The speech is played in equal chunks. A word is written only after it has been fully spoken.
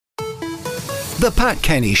The Pat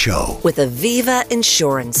Kenny Show with Aviva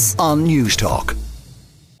Insurance on News Talk.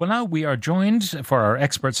 Well, now we are joined for our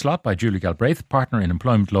expert slot by Julie Galbraith, partner in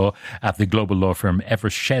employment law at the global law firm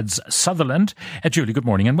Eversheds, Sutherland. Julie, good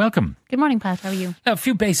morning and welcome. Good morning, Pat. How are you? Now, a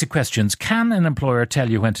few basic questions. Can an employer tell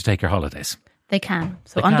you when to take your holidays? They can.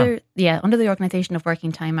 So under the Organisation of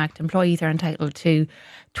Working Time Act, employees are entitled to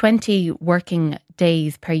 20 working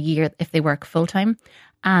days per year if they work full-time.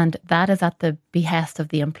 And that is at the behest of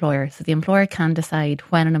the employer. So the employer can decide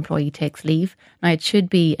when an employee takes leave. Now, it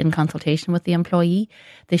should be in consultation with the employee.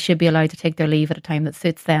 They should be allowed to take their leave at a time that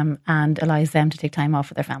suits them and allows them to take time off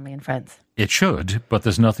with their family and friends. It should, but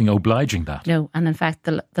there's nothing obliging that. No, and in fact,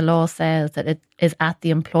 the law says that it is at the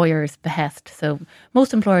employer's behest. So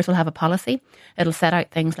most employers will have a policy. It'll set out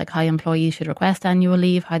things like how employees should request annual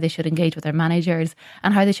leave, how they should engage with their managers,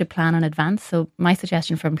 and how they should plan in advance. So my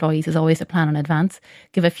suggestion for employees is always to plan in advance.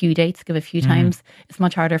 Give a few dates, give a few times. It's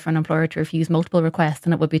much harder for an employer to refuse multiple requests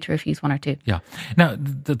than it would be to refuse one or two. Yeah. Now,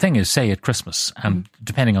 the thing is, say at Christmas, and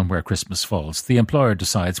depending on where Christmas falls, the employer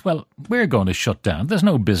decides, well, we're going to shut down. There's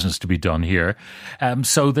no business to be done here.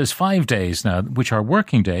 So there's 5 days now, which are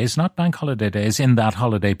working days, not bank holiday days. In that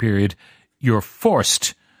holiday period, you're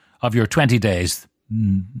forced, of your 20 days,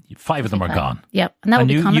 5 of them are gone. Yep. And that would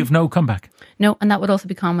be common. You've no comeback. No, and that would also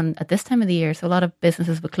be common at this time of the year. So a lot of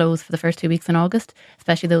businesses would close for the first 2 weeks in August,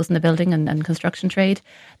 especially those in the building and construction trade.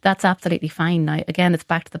 That's absolutely fine. Now, again, it's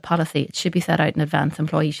back to the policy. It should be set out in advance.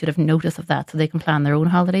 Employees should have notice of that so they can plan their own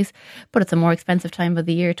holidays. But it's a more expensive time of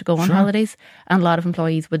the year to go on holidays. And a lot of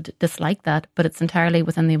employees would dislike that, but it's entirely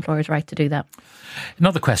within the employer's right to do that.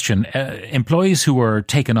 Another question. Employees who are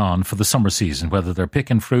taken on for the summer season, whether they're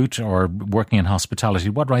picking fruit or working in hospitality,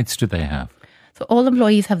 what rights do they have? So all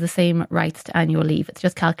employees have the same rights to annual leave. It's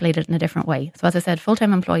just calculated in a different way. So as I said,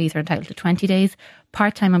 full-time employees are entitled to 20 days.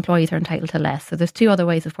 Part-time employees are entitled to less. So there's 2 other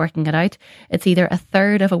ways of working it out. It's either a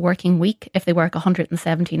third of a working week if they work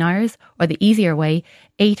 117 hours, or the easier way,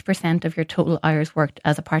 8% of your total hours worked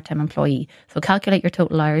as a part-time employee. So calculate your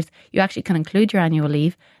total hours. You actually can include your annual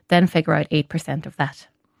leave, then figure out 8% of that.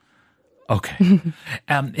 Okay.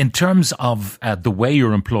 In terms of the way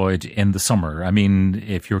you're employed in the summer, I mean,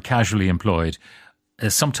 if you're casually employed,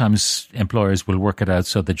 sometimes employers will work it out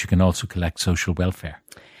so that you can also collect social welfare.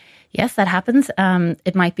 Yes, that happens.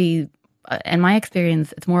 It might be, in my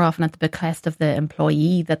experience, it's more often at the bequest of the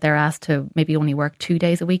employee that they're asked to maybe only work 2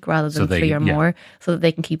 days a week rather than 3 or more, so that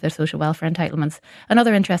they can keep their social welfare entitlements.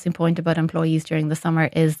 Another interesting point about employees during the summer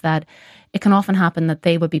is that it can often happen that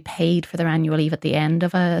they would be paid for their annual leave at the end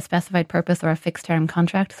of a specified purpose or a fixed term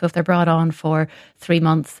contract. So if they're brought on for 3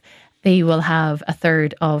 months, they will have a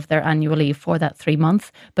third of their annual leave for that 3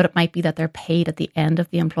 months, but it might be that they're paid at the end of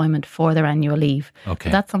the employment for their annual leave. Okay.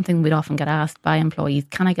 So that's something we'd often get asked by employees.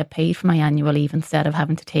 Can I get paid for my annual leave instead of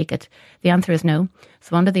having to take it? The answer is no.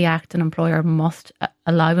 So under the Act, an employer must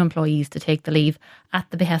allow employees to take the leave at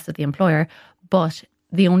the behest of the employer, but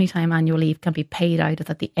the only time annual leave can be paid out is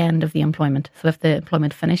at the end of the employment. So if the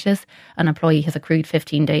employment finishes, an employee has accrued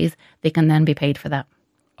 15 days, they can then be paid for that.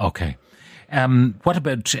 Okay. What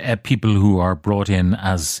about people who are brought in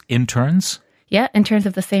as interns? Yeah, interns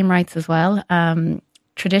have the same rights as well.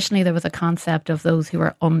 Traditionally, there was a concept of those who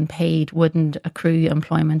are unpaid wouldn't accrue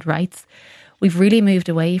employment rights. We've really moved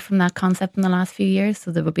away from that concept in the last few years.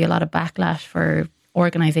 So there would be a lot of backlash for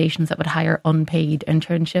organisations that would hire unpaid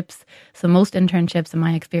internships. So most internships, in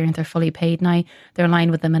my experience, are fully paid now. They're in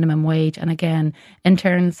line with the minimum wage. And again,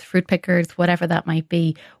 interns, fruit pickers, whatever that might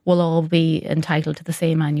be, will all be entitled to the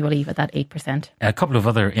same annual leave at that 8%. A couple of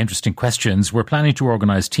other interesting questions. We're planning to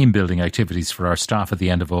organise team building activities for our staff at the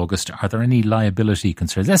end of August. Are there any liability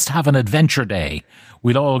concerns? Let's have an adventure day.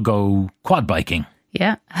 We'll all go quad biking.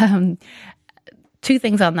 Yeah. 2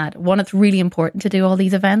 things on that. One, it's really important to do all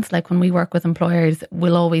these events. Like when we work with employers,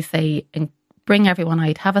 we'll always say, bring everyone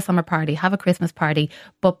out, have a summer party, have a Christmas party,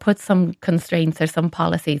 but put some constraints or some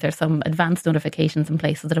policies or some advanced notifications in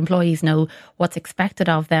place so that employees know what's expected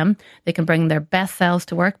of them. They can bring their best selves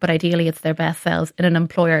to work, but ideally it's their best selves in an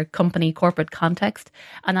employer, company, corporate context.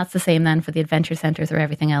 And that's the same then for the adventure centres or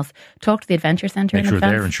everything else. Talk to the adventure centre in advance.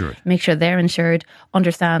 They're insured. Make sure they're insured.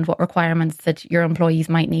 Understand what requirements that your employees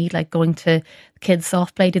might need, like going to kids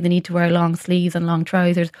soft play. Do they need to wear long sleeves and long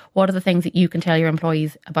trousers? What are the things that you can tell your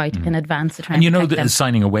employees about in advance to try and protect them?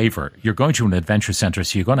 Signing a waiver, you're going to an adventure centre,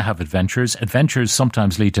 so you're going to have adventures. Adventures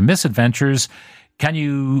sometimes lead to misadventures. Can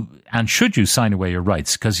you and should you sign away your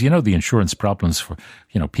rights? Because the insurance problems for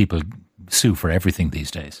people sue for everything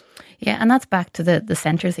these days. Yeah, and that's back to the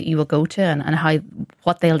centres that you will go to and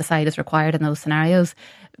what they'll decide is required in those scenarios.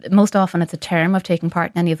 Most often it's a term of taking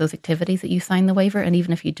part in any of those activities that you sign the waiver, and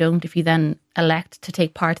even if you don't, if you then elect to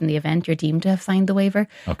take part in the event, you're deemed to have signed the waiver.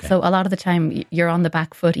 Okay. So a lot of the time you're on the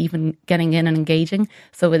back foot even getting in and engaging.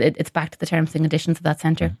 So it's back to the terms and conditions of that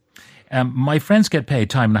centre. My friends get paid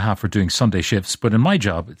time and a half for doing Sunday shifts, but in my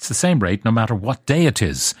job it's the same rate no matter what day it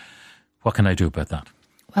is. What can I do about that?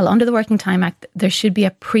 Well, under the Working Time Act, there should be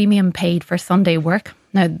a premium paid for Sunday work.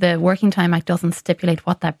 Now, the Working Time Act doesn't stipulate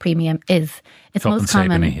what that premium is. It's most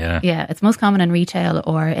common, it's most common in retail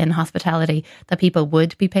or in hospitality that people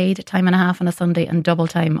would be paid time and a half on a Sunday and double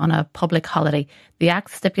time on a public holiday. The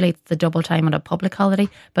Act stipulates the double time on a public holiday,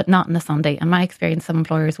 but not on a Sunday. In my experience, some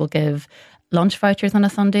employers will give lunch vouchers on a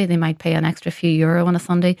Sunday. They might pay an extra few euro on a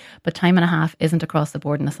Sunday, but time and a half isn't across the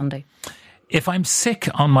board on a Sunday. If I'm sick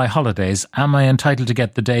on my holidays, am I entitled to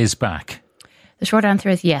get the days back? The short answer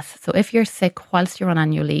is yes. So if you're sick whilst you're on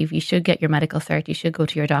annual leave, you should get your medical cert. You should go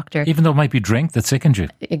to your doctor. Even though it might be drink that sickens you?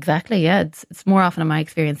 Exactly, yeah. It's more often in my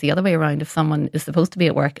experience the other way around if someone is supposed to be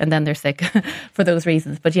at work and then they're sick for those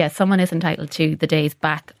reasons. But yes, someone is entitled to the days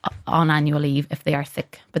back on annual leave if they are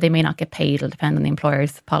sick, but they may not get paid. It'll depend on the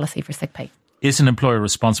employer's policy for sick pay. Is an employer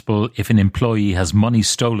responsible if an employee has money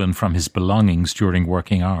stolen from his belongings during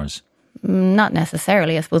working hours? Not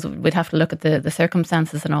necessarily. I suppose we'd have to look at the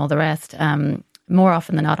circumstances and all the rest. More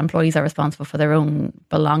often than not, employees are responsible for their own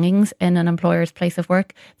belongings in an employer's place of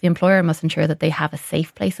work. The employer must ensure that they have a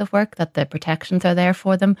safe place of work, that the protections are there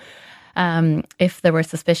for them. If there were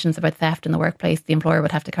suspicions about theft in the workplace, the employer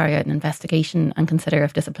would have to carry out an investigation and consider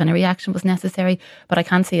if disciplinary action was necessary. But I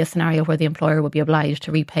can't see a scenario where the employer would be obliged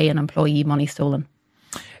to repay an employee money stolen.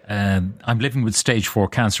 I'm living with stage 4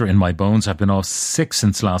 cancer in my bones. I've been off sick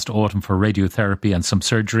since last autumn for radiotherapy and some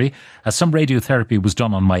surgery. As some radiotherapy was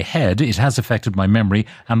done on my head, it has affected my memory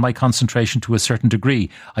and my concentration to a certain degree.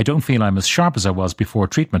 I don't feel I'm as sharp as I was before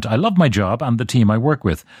treatment. I love my job and the team I work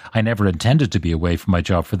with. I never intended to be away from my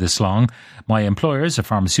job for this long. My employers, a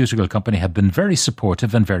pharmaceutical company, have been very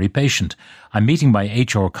supportive and very patient. I'm meeting my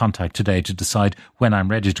HR contact today to decide when I'm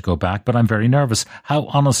ready to go back, but I'm very nervous. How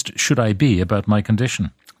honest should I be about my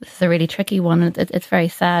condition? This is a really tricky one. It's very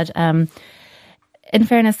sad. In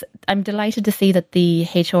fairness, I'm delighted to see that the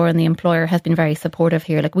HR and the employer has been very supportive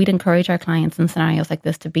here. Like, we'd encourage our clients in scenarios like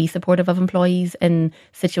this to be supportive of employees in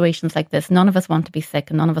situations like this. None of us want to be sick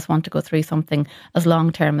and none of us want to go through something as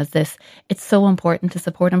long term as this. It's so important to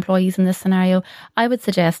support employees in this scenario. I would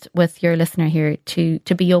suggest with your listener here to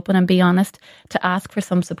be open and be honest, to ask for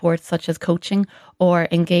some support such as coaching or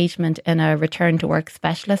engagement in a return to work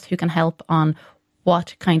specialist who can help on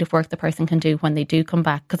what kind of work the person can do when they do come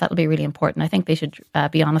back, because that'll be really important. I think they should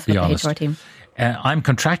be honest with the HR team. I'm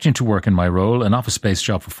contracting to work in my role, an office-based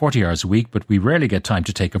job for 40 hours a week, but we rarely get time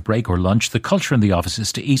to take a break or lunch. The culture in the office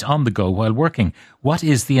is to eat on the go while working. What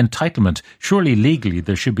is the entitlement? Surely legally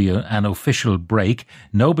there should be an official break.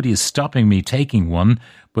 Nobody is stopping me taking one,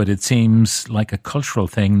 but it seems like a cultural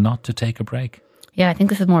thing not to take a break. Yeah, I think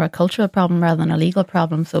this is more a cultural problem rather than a legal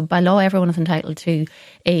problem. So by law, everyone is entitled to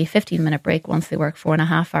a 15-minute break once they work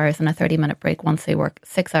 4.5 hours and a 30-minute break once they work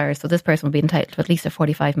 6 hours. So this person will be entitled to at least a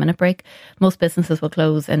 45-minute break. Most businesses will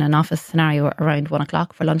close in an office scenario around 1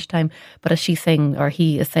 o'clock for lunchtime. But as she's saying, or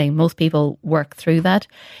he is saying, most people work through that.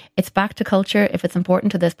 It's back to culture. If it's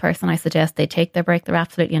important to this person, I suggest they take their break. They're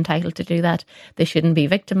absolutely entitled to do that. They shouldn't be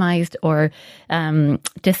victimised or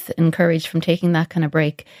disencouraged from taking that kind of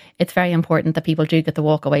break. It's very important that people do get the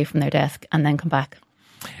walk away from their desk and then come back.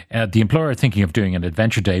 The employer thinking of doing an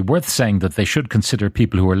adventure day, worth saying that they should consider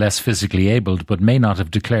people who are less physically abled but may not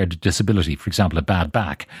have declared a disability, for example, a bad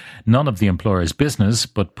back. None of the employer's business,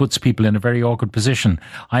 but puts people in a very awkward position.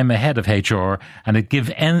 I'm a head of HR and it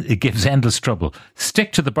gives endless trouble.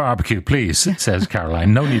 Stick to the barbecue, please, says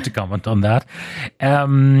Caroline. No need to comment on that.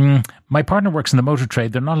 My partner works in the motor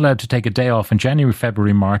trade. They're not allowed to take a day off in January,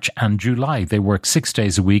 February, March and July. They work 6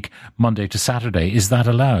 days a week, Monday to Saturday. Is that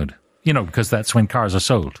allowed? You know, because that's when cars are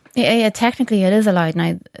sold. Yeah, technically it is allowed.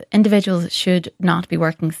 Now, individuals should not be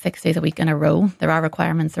working 6 days a week in a row. There are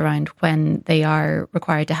requirements around when they are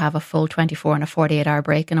required to have a full 24 and a 48-hour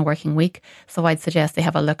break in a working week. So I'd suggest they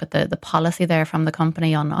have a look at the policy there from the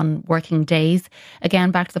company on working days. Again,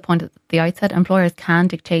 back to the point at the outset, employers can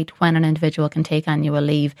dictate when an individual can take annual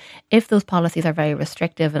leave. If those policies are very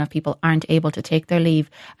restrictive and if people aren't able to take their leave,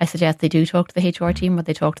 I suggest they do talk to the HR team or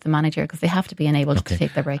they talk to the manager, because they have to be enabled to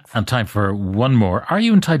take their breaks. And time for one more. Are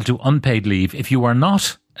you entitled to unpaid leave if you are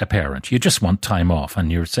not a parent? You just want time off and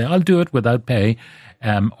you say, I'll do it without pay.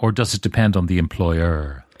 Or does it depend on the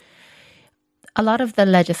employer? a lot of the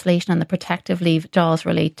legislation and the protective leave does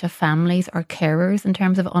relate to families or carers in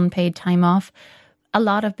terms of unpaid time off. A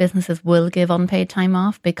lot of businesses will give unpaid time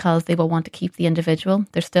off because they will want to keep the individual.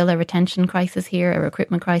 There's still a retention crisis here, a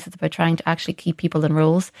recruitment crisis about trying to actually keep people in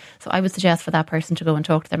roles. So I would suggest for that person to go and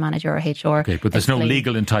talk to their manager or HR. Okay, but there's no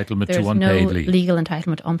legal entitlement to unpaid leave. There's no legal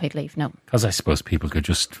entitlement to unpaid leave, no. Because I suppose people could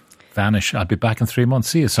just vanish. I'll be back in 3 months.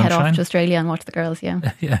 See you, sunshine. Head off to Australia and watch the girls, yeah.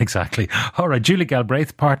 Yeah, exactly. All right, Julie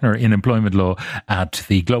Galbraith, partner in employment law at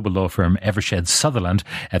the global law firm Eversheds Sutherland.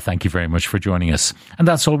 Thank you very much for joining us. And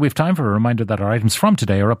that's all we've time for. A reminder that our items from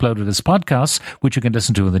today are uploaded as podcasts, which you can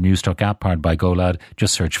listen to in the Newstalk app powered by GoLad.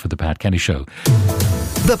 Just search for The Pat Kenny Show.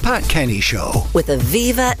 The Pat Kenny Show. With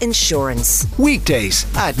Aviva Insurance. Weekdays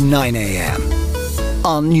at 9 a.m.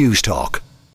 on Newstalk.